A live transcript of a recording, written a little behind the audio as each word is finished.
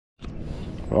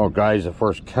Oh, guys, the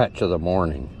first catch of the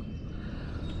morning.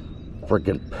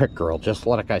 Freaking pickerel, just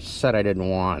like I said I didn't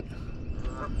want.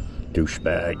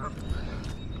 Douchebag.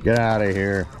 Get out of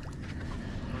here.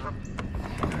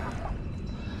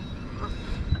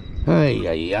 Ay,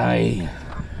 ay, ay.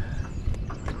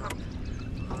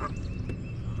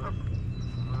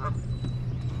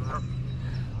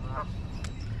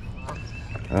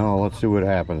 Oh, let's see what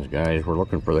happens, guys. We're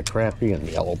looking for the crappie and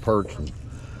the yellow perch, and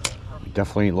we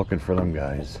definitely ain't looking for them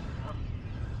guys.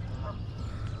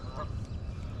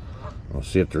 We'll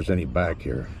see if there's any back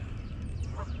here.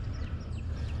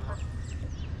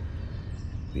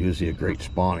 Usually a great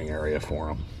spawning area for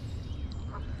them.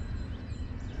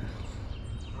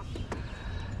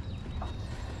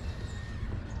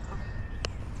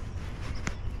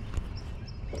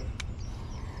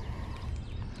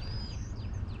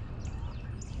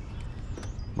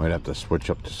 Might have to switch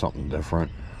up to something different.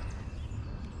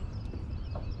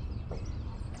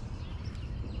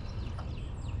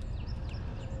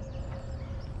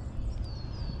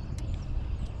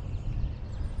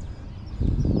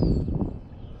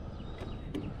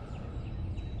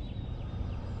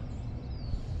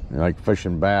 You like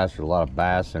fishing bass? There's a lot of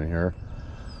bass in here.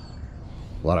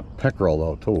 A lot of pickerel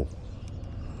though too.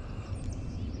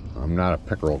 I'm not a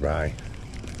pickerel guy.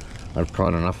 I've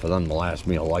caught enough of them to last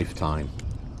me a lifetime.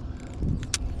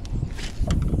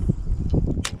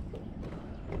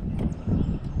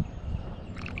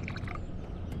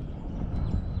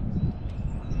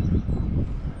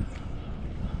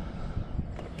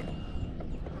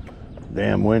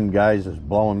 Damn wind, guys, is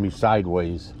blowing me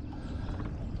sideways.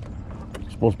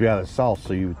 It's supposed to be out of the south,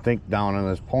 so you'd think down on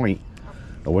this point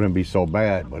it wouldn't be so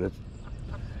bad, but it's,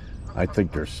 I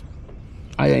think they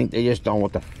just don't know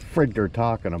what the frig they're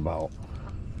talking about.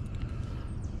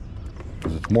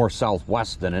 'Cause it's more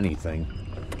southwest than anything.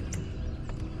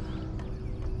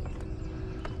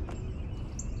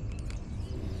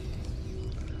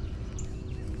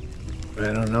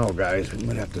 I don't know, guys. We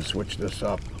might have to switch this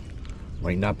up.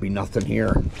 Might not be nothing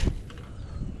here.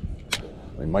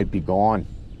 They might be gone.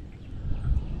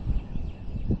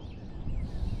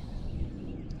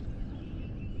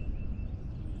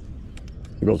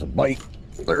 There goes a bite.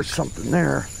 There's something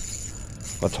there.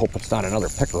 Let's hope it's not another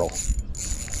pickerel.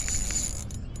 Let's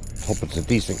hope it's a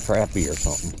decent crappie or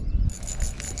something.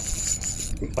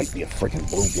 It might be a freaking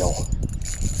bluegill.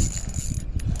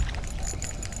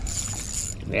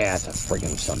 Yeah, it's a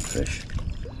friggin' sunfish.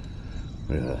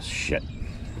 Look at this shit.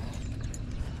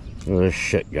 Look at this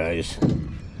shit, guys.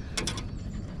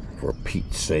 For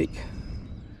Pete's sake.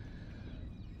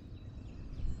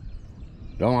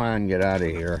 Go on, get out of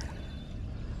here.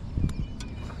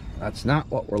 That's not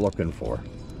what we're looking for.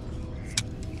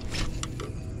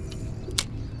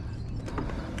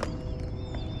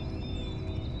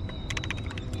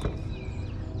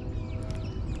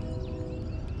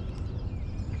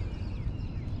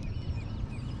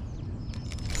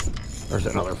 There's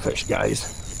another fish,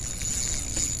 guys.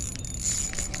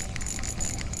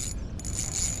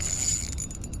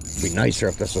 It'd be nicer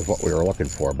if this is what we were looking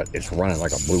for, but it's running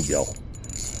like a bluegill.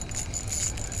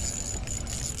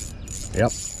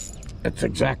 Yep, that's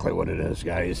exactly what it is,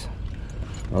 guys.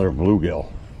 Another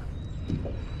bluegill.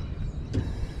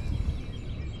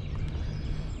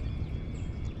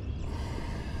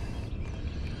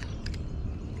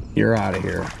 You're out of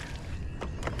here.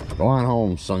 Go on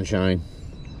home, sunshine.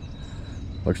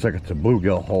 Looks like it's a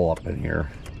bluegill hole up in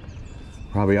here.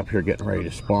 Probably up here getting ready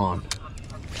to spawn.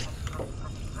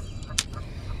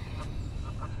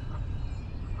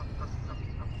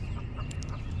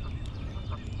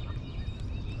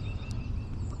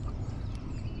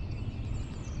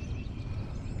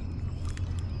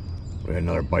 We had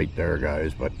another bite there,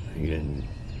 guys, but he didn't.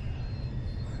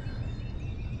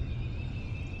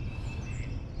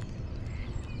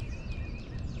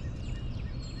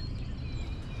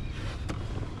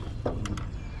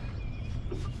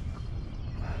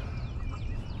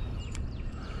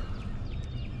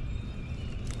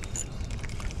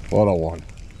 Little one,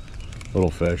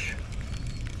 little fish.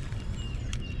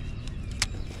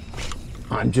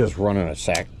 I'm just running a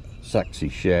sexy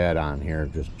shad on here,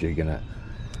 just jigging it.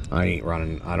 I ain't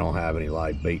running, I don't have any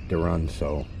live bait to run,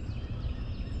 so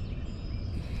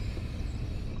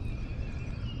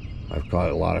I've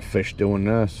caught a lot of fish doing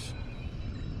this.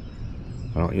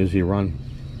 I don't usually run.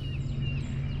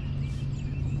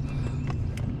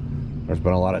 There's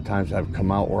been a lot of times I've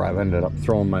come out where I've ended up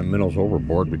throwing my minnows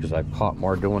overboard because I've caught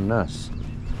more doing this.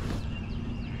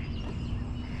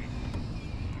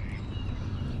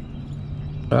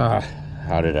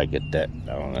 How did I get that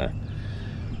down there?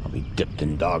 I'll be dipped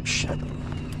in dog shit.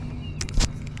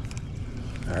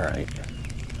 Alright.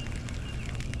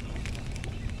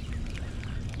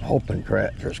 hoping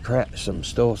there's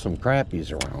still some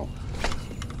crappies around.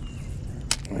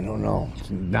 I don't know. It's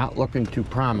not looking too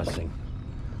promising.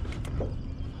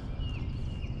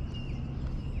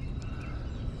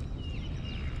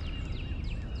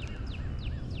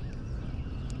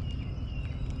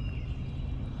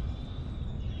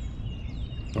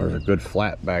 There's a good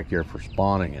flat back here for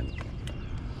spawning, and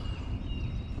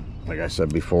like I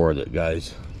said before, that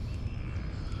guys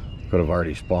could have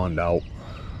already spawned out.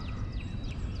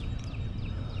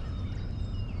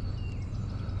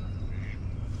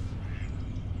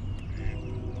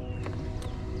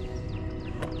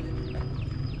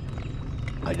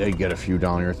 I did get a few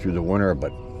down here through the winter,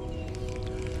 but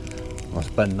must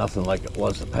have been nothing like it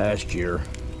was the past year.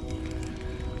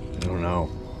 I don't know.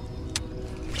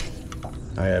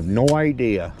 I have no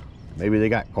idea. Maybe they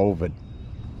got COVID.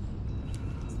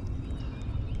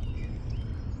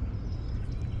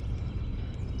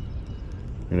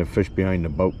 And the fish behind the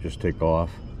boat just take off.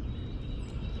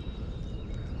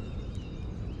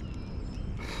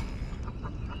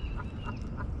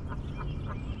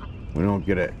 We don't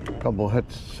get a couple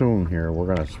hits soon here, we're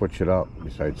gonna switch it up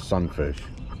besides sunfish.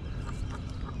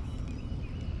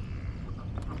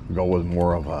 Go with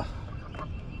more of a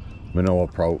minnow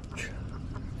approach.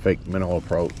 Fake minnow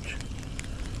approach.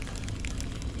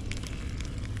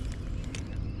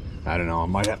 I don't know, I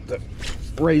might have to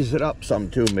raise it up some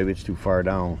too. Maybe it's too far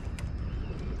down.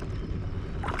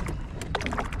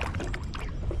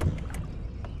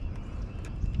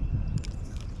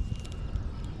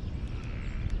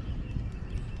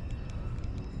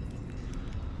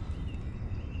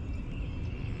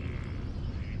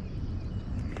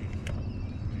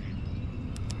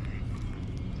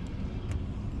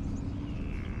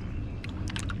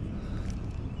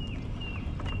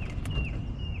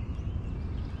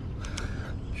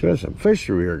 Should have some fish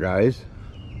through here, guys.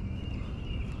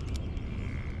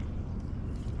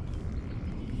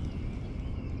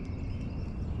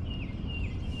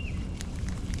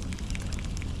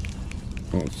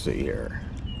 Let's see here.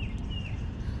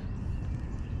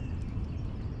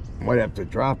 Might have to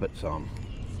drop it some.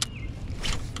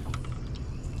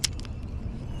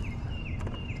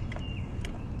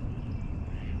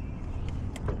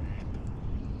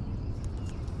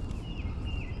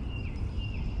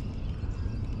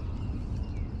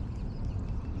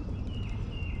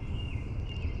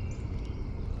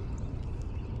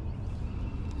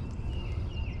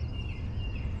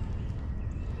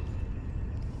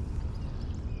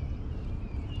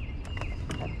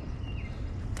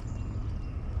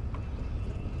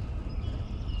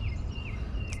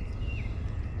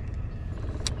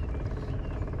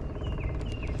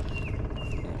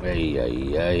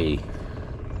 Hey.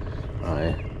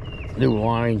 New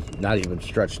line, not even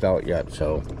stretched out yet,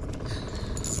 so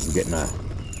I'm getting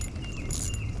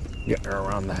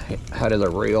around the head of the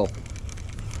reel.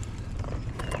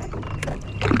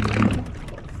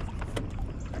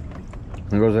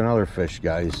 There goes another fish,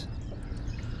 guys.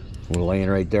 We're laying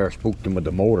right there, spooked him with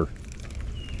the motor.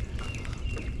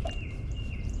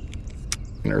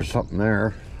 There's something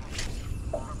there.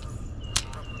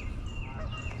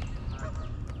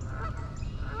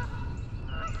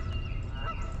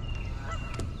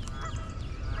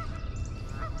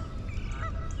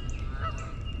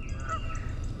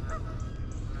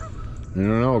 I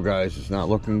don't know, guys, it's not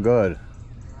looking good.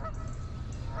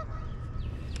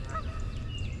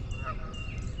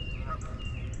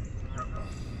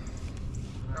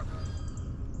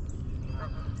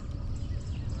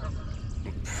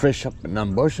 Fish up in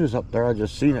them bushes up there, I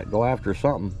just seen it go after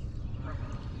something.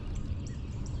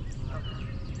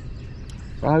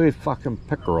 Probably fucking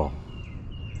pickerel.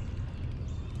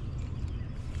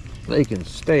 They can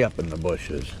stay up in the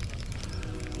bushes.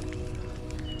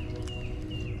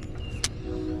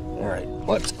 Alright,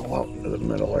 let's go out into the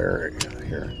middle area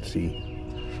here and see.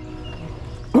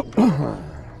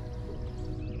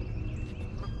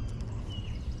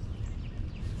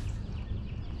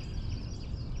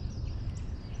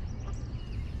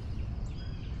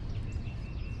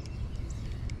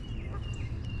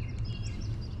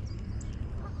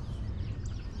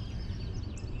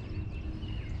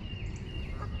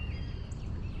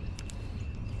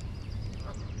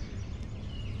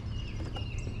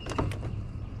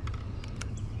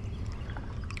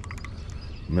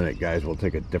 A minute, guys, we'll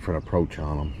take a different approach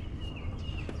on them.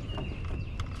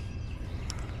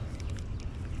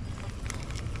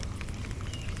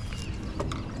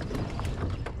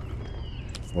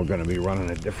 We're going to be running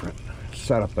a different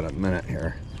setup in a minute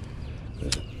here.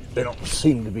 They don't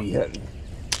seem to be hitting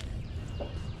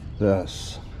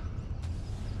this.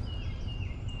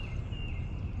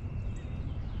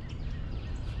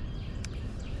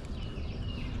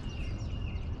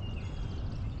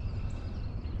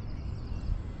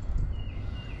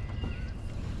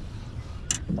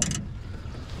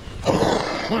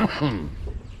 You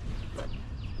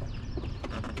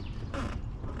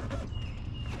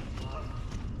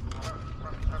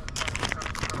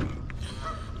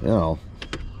know,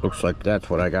 looks like that's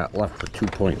what I got left for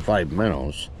 2.5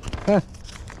 minnows. Huh.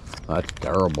 That's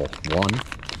terrible. One.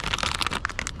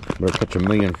 Better catch a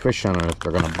million fish on it if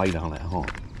they're gonna bite on it, huh?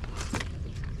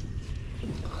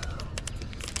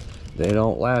 They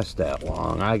don't last that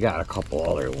long. I got a couple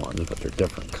other ones, but they're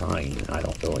different kind. I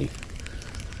don't really,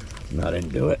 I'm not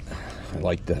into it. I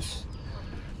like this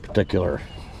particular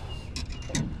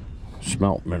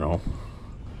smelt minnow.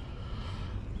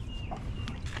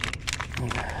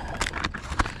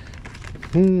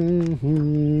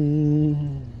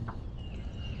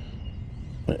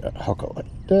 Hook it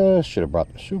like this. Should have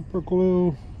brought the super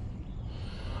glue.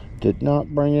 Did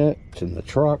not bring it. It's in the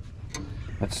truck.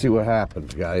 Let's see what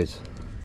happens, guys.